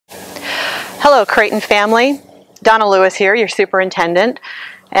Hello, Creighton family. Donna Lewis here, your superintendent,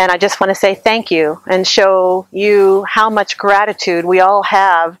 and I just want to say thank you and show you how much gratitude we all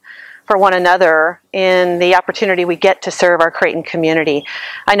have for one another in the opportunity we get to serve our Creighton community.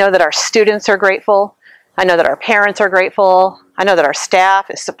 I know that our students are grateful. I know that our parents are grateful. I know that our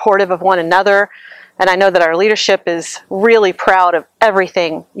staff is supportive of one another, and I know that our leadership is really proud of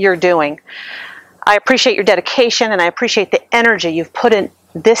everything you're doing. I appreciate your dedication, and I appreciate the energy you've put in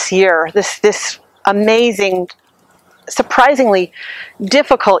this year, this amazing, surprisingly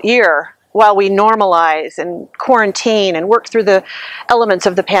difficult year while we normalize and quarantine and work through the elements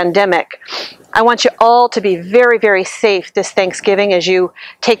of the pandemic. I want you all to be very, very safe this Thanksgiving as you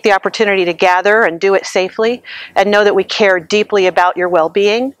take the opportunity to gather and do it safely, and know that we care deeply about your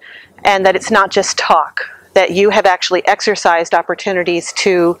well-being and that it's not just talk, that you have actually exercised opportunities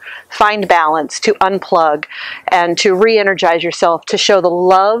to find balance, to unplug, and to re-energize yourself to show the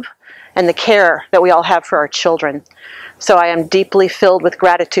love and the care that we all have for our children. So I am deeply filled with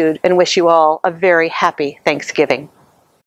gratitude and wish you all a very happy Thanksgiving.